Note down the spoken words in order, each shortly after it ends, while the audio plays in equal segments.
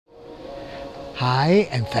Hi,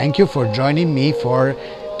 and thank you for joining me for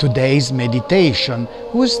today's meditation,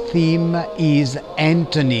 whose theme is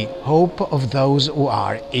Anthony, Hope of Those Who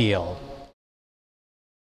Are Ill.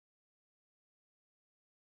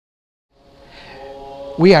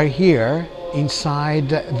 We are here inside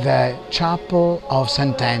the chapel of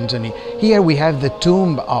St. Anthony. Here we have the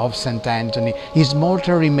tomb of St. Anthony. His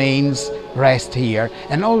mortal remains rest here,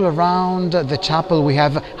 and all around the chapel we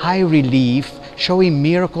have high relief showing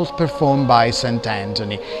miracles performed by St.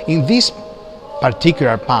 Anthony. In this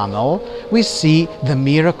particular panel we see the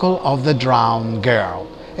miracle of the drowned girl.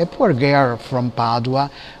 A poor girl from Padua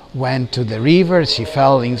went to the river, she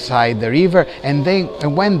fell inside the river, and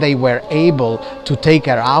when they were able to take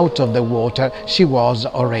her out of the water, she was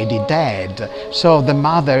already dead. So the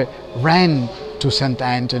mother ran to St.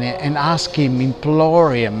 Anthony and asked him,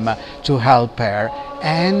 implored him to help her,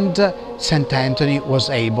 and St. Anthony was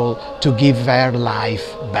able to give her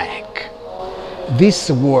life back. This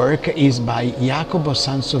work is by Jacopo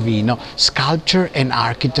Sansovino, sculptor and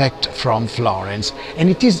architect from Florence. And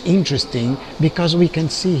it is interesting because we can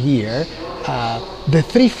see here the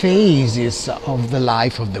three phases of the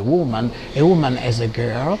life of the woman. A woman as a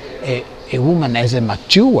girl, a woman as a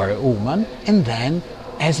mature woman, and then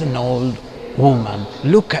as an old woman.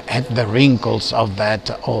 Look at the wrinkles of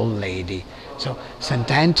that old lady. So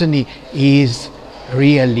St. Anthony is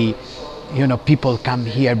really, people come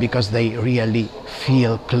here because they really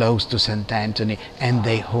feel close to St. Anthony and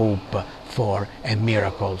they hope for a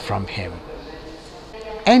miracle from him.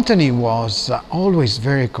 Anthony was always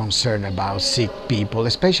very concerned about sick people,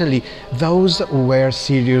 especially those who were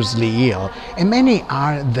seriously ill, and many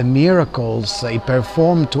are the miracles he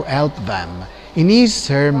performed to help them. In his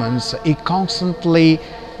sermons, he constantly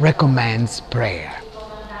recommends prayer.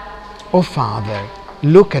 O Father,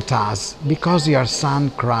 look at us because your Son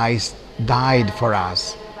Christ died for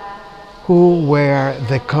us, who were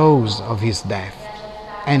the cause of his death.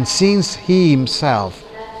 And since he himself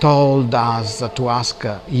told us to ask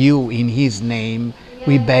you in his name,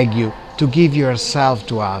 we beg you to give yourself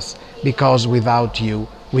to us, because without you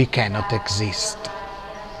we cannot exist.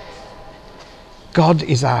 God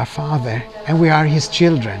is our Father and we are his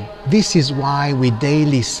children. This is why we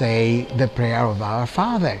daily say the prayer of our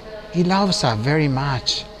Father. He loves us very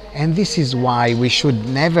much. And this is why we should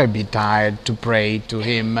never be tired to pray to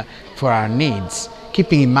him for our needs,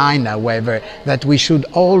 keeping in mind, however, that we should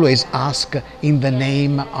always ask in the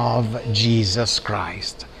name of Jesus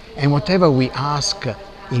Christ. And whatever we ask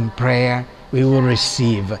in prayer, we will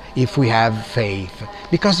receive if we have faith.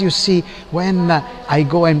 Because you see, when I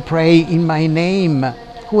go and pray in my name,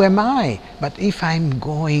 who am I? But if I'm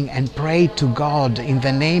going and pray to God in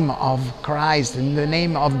the name of Christ, in the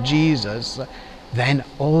name of Jesus, then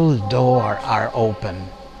all doors are open.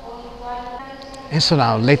 And so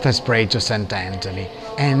now let us pray to St. Anthony.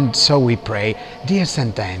 And so we pray, dear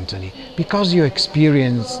St. Anthony, because you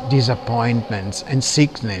experience disappointments and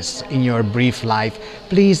sickness in your brief life,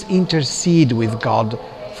 please intercede with God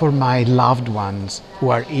for my loved ones who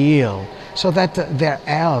are ill, so that their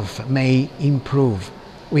health may improve.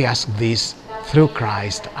 We ask this through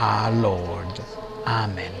Christ our Lord.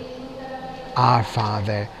 Amen. Our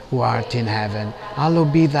Father, who art in heaven,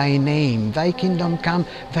 hallowed be thy name. Thy kingdom come,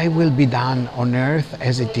 thy will be done on earth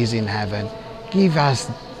as it is in heaven. Give us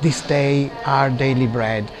this day our daily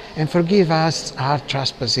bread, and forgive us our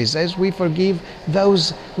trespasses, as we forgive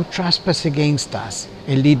those who trespass against us.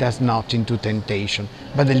 And lead us not into temptation,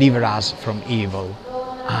 but deliver us from evil.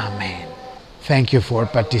 Amen. Thank you for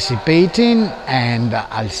participating, and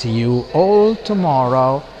I'll see you all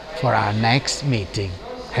tomorrow for our next meeting.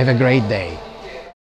 Have a great day.